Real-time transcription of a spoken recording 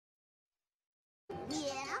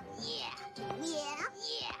Yeah. Yeah.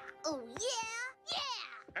 Yeah. Oh, yeah.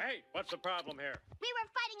 Yeah. Hey, what's the problem here? We were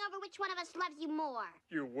fighting over which one of us loves you more.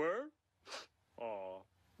 You were? Oh,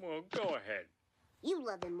 well, go ahead. You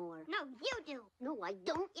love him more. No, you do. No, I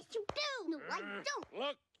don't. Yes, you do. No, I don't.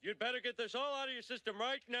 Look, you'd better get this all out of your system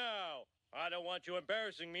right now. I don't want you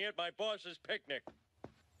embarrassing me at my boss's picnic.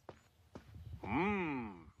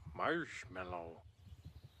 Marshmallow.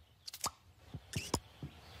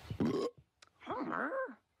 Homer?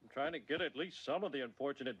 I'm trying to get at least some of the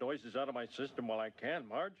unfortunate noises out of my system while I can,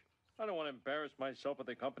 Marge. I don't want to embarrass myself at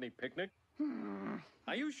the company picnic.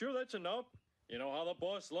 Are you sure that's enough? You know how the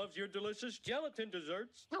boss loves your delicious gelatin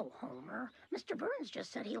desserts. Oh, Homer. Mr. Burns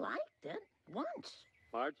just said he liked it. Once.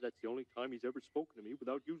 Marge, that's the only time he's ever spoken to me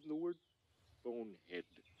without using the word bonehead.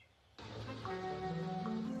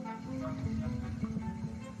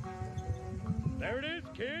 There it is,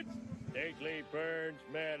 kids. Dagley Burns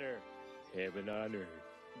Manor. Heaven on earth.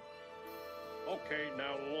 Okay,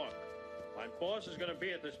 now look. My boss is going to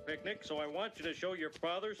be at this picnic, so I want you to show your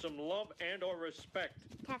father some love and or respect.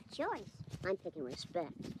 Tough choice. I'm picking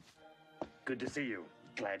respect. Good to see you.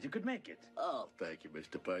 Glad you could make it. Oh, thank you,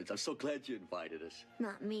 Mr. Burns. I'm so glad you invited us.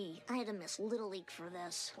 Not me. I had to miss Little League for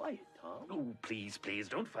this. Quiet, Tom. Oh, please, please,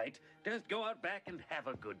 don't fight. Just go out back and have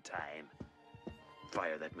a good time.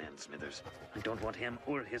 Fire that man, Smithers. I don't want him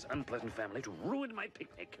or his unpleasant family to ruin my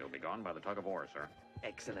picnic. He'll be gone by the tug of war, sir.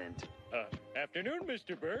 Excellent. Afternoon,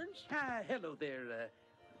 Mr. Burns. Ah, hello there,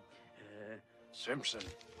 Simpson,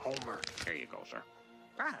 Homer. Here you go, sir.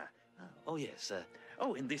 Oh, yes.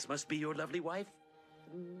 Oh, and this must be your lovely wife,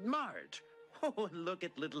 Marge. Oh, and look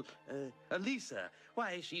at little, Elisa.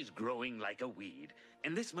 Why, she's growing like a weed.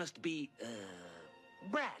 And this must be,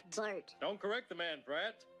 Brat. Bart. Don't correct the man,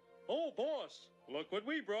 Brat. Oh, boss, look what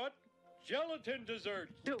we brought. Gelatin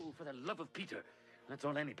desserts. Oh, for the love of Peter. That's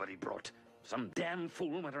all anybody brought. Some damn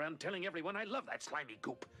fool went around telling everyone I love that slimy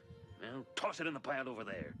goop. Well, toss it in the pile over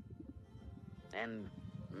there. And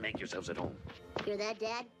make yourselves at home. Hear that,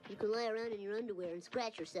 Dad? You can lie around in your underwear and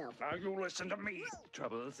scratch yourself. Now you listen to me.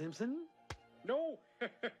 Trouble, Simpson? No.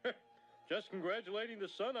 Just congratulating the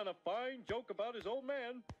son on a fine joke about his old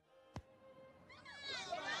man.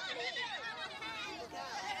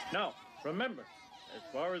 Now, remember, as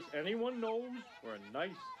far as anyone knows, we're a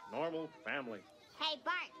nice, normal family. Hey,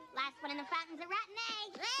 Bart, last one in the fountain's a rotten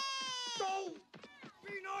egg. No!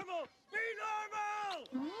 Be normal! Be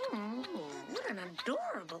normal! What an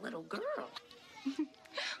adorable little girl.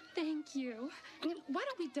 Thank you. Why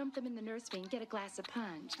don't we dump them in the nursery and get a glass of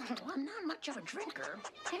punch? Well, I'm not much of a drinker.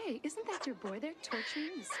 Hey, isn't that your boy there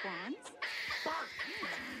torturing the swans? Bart.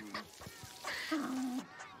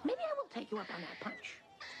 Maybe I will take you up on that punch.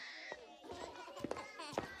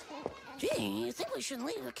 Gee, you think we should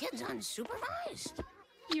leave the kids unsupervised?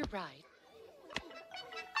 You're right.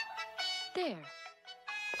 There.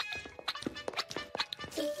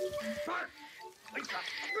 Bart! Lisa!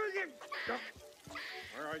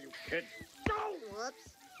 Where are you, kid? No!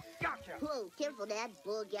 Whoops. Gotcha! Whoa, careful, Dad.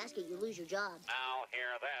 Blow a gasket, you lose your job. Now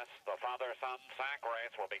hear this. The father-son sack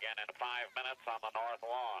race will begin in 5 minutes on the north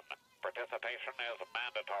lawn. Participation is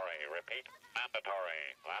mandatory. Repeat,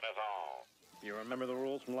 mandatory. That is all. You remember the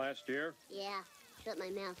rules from last year? Yeah. Shut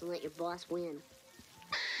my mouth and let your boss win.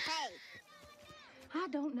 Hey! I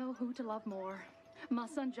don't know who to love more. My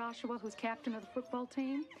son Joshua, who's captain of the football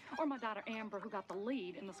team, or my daughter Amber, who got the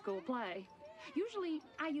lead in the school play. Usually,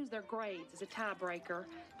 I use their grades as a tiebreaker.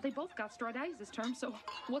 They both got straight A's this term, so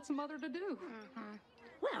what's a mother to do?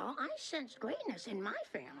 Well, I sense greatness in my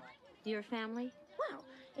family. Your family? Well,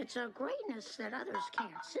 it's a greatness that others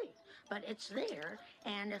can't see, but it's there,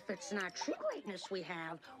 and if it's not true greatness we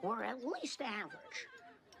have, we're at least average.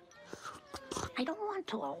 I don't want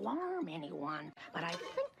to alarm anyone, but I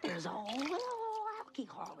think there's a little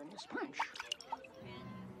alcohol in this punch.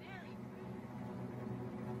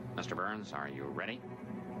 Mr. Burns, are you ready?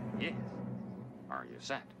 Yes. Are you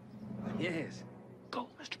set? Yes. Go,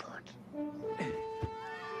 Mr. Burns.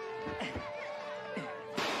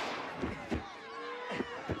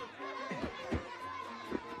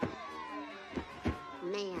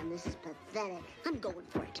 Man, this is pathetic. I'm going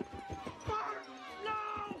for it. Bart! No!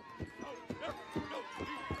 Oh, no, no,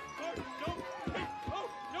 Bart, no! Hey, oh,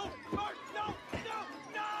 no! Bart, no! No!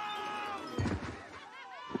 No!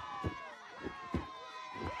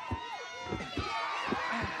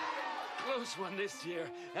 Close one this year.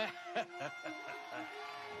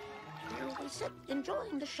 Here we sit,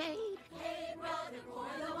 enjoying the shade. Hey, brother, pour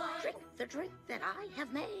the wine. Drink the drink that I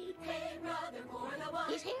have made. Hey, brother, pour the wine.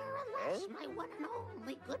 He's here at last, my one and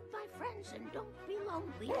only. Goodbye, friends, and don't be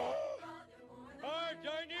lonely. Bart,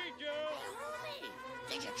 I need you! Hey, Rooney,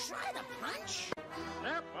 did you try the punch?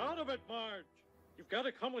 Yep, of it, Marge. You've got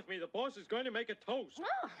to come with me. The boss is going to make a toast.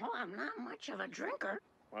 Oh, well, I'm not much of a drinker.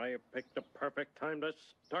 Why, you picked the perfect time to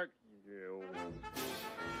start, you.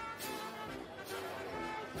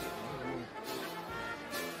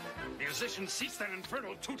 Musicians, cease their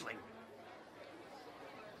infernal tootling.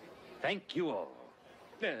 Thank you all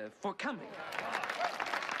for coming.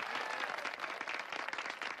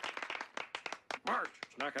 Marge,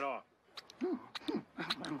 knock it off.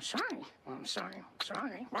 I'm sorry. I'm sorry.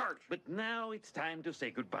 Marge! But now it's time to say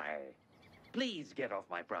goodbye. Please get off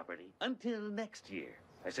my property until next year.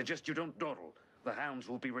 I suggest you don't dawdle. The hounds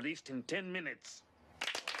will be released in 10 minutes.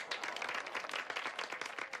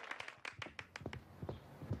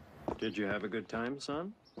 Did you have a good time,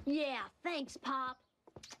 son? Yeah, thanks, Pop.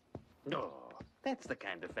 Oh, that's the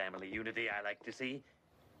kind of family unity I like to see.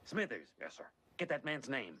 Smithers. Yes, sir. Get that man's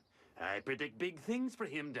name. I predict big things for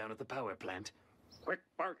him down at the power plant. Quick,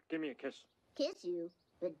 Bart, give me a kiss. Kiss you?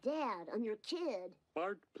 But, Dad, I'm your kid.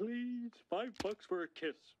 Bart, please. $5 for a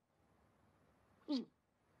kiss.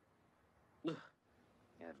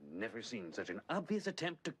 I've never seen such an obvious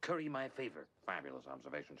attempt to curry my favor. Fabulous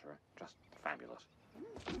observation, sir. Just fabulous.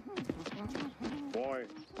 Boy,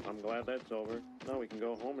 I'm glad that's over. Now we can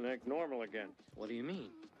go home and act normal again. What do you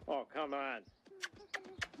mean? Oh, come on.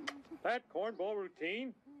 That cornball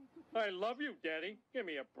routine? I love you, Daddy. Give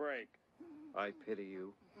me a break. I pity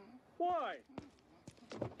you. Why?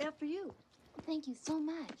 After you. Thank you so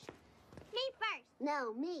much. Me first.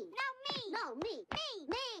 No, me. No, me. No, me.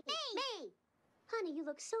 Me. Honey, you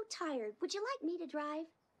look so tired. Would you like me to drive?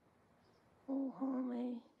 Oh,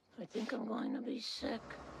 homie, I think I'm going to be sick.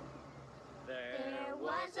 There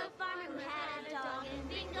was a farmer who had a dog, and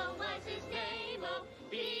Bingo was his name. Oh,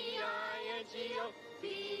 B-I-N-G-O,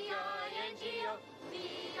 B-I-N-G-O,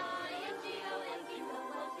 B-I-N-G-O, and Bingo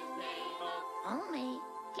was his name. Oh. Homie,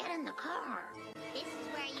 get in the car. This is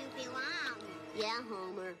where you belong. Yeah,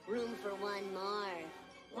 Homer. Room for one more.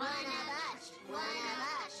 One of us. One of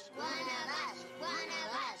us. One of us. One of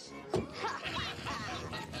us. The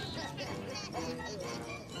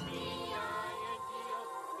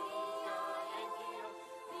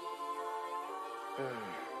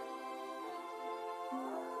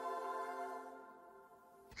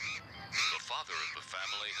father of the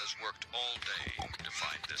family has worked all day to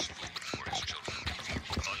find this food for his children.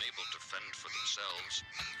 Unable to fend for themselves,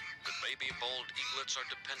 the baby bald eaglets are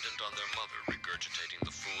dependent on their mother regurgitating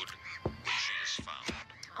the food which she has found.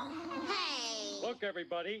 Hey! Look,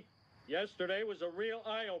 everybody. Yesterday was a real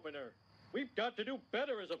eye-opener. We've got to do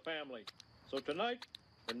better as a family. So tonight,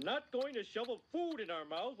 we're not going to shovel food in our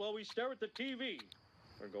mouths while we stare at the TV.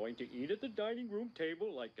 We're going to eat at the dining room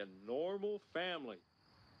table like a normal family.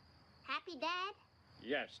 Happy, Dad?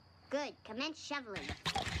 Yes. Good. Commence shoveling.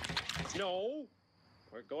 No.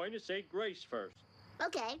 We're going to say grace first.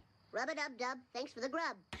 Okay. Rub-a-dub-dub. Thanks for the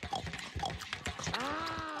grub.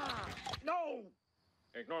 Ah! No!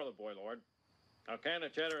 Ignore the boy, Lord. Now can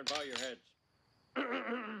of cheddar and bow your heads.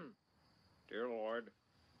 Dear Lord,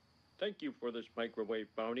 thank you for this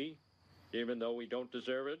microwave bounty, even though we don't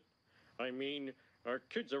deserve it. I mean, our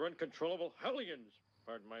kids are uncontrollable hellions,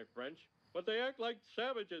 pardon my French, but they act like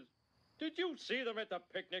savages. Did you see them at the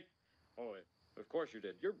picnic? Oh, of course you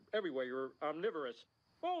did. You're everywhere. You're omnivorous.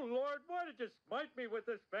 Oh, Lord, why did you smite me with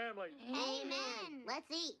this family? Amen.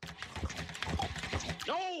 Let's eat.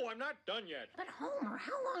 No, I'm not done yet. But, Homer,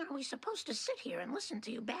 how long are we supposed to sit here and listen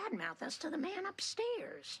to you badmouth us to the man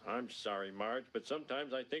upstairs? I'm sorry, Marge, but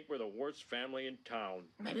sometimes I think we're the worst family in town.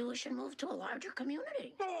 Maybe we should move to a larger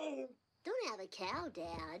community. No! Don't have a cow,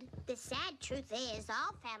 Dad. The sad truth is,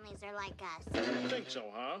 all families are like us. You think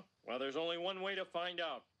so, huh? Well, there's only one way to find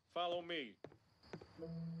out. Follow me.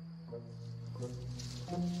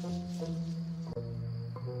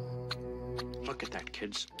 Look at that,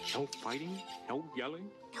 kids. No fighting, no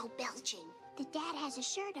yelling. No belching. The dad has a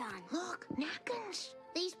shirt on. Look, napkins.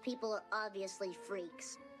 These people are obviously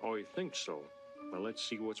freaks. Oh, you think so? Well, let's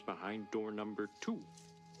see what's behind door number 2.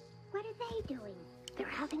 What are they doing? They're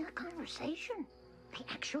having a conversation. They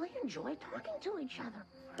actually enjoy talking to each other.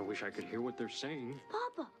 I wish I could hear what they're saying.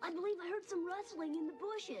 Papa, I believe I heard some rustling in the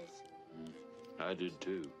bushes. I did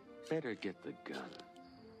too. Better get the gun.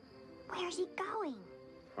 Where's he going?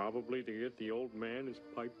 Probably to get the old man his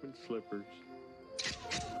pipe and slippers.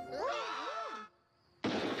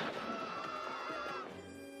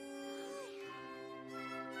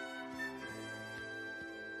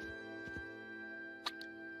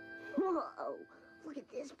 Whoa, look at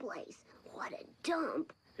this place. What a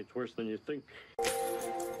dump. It's worse than you think.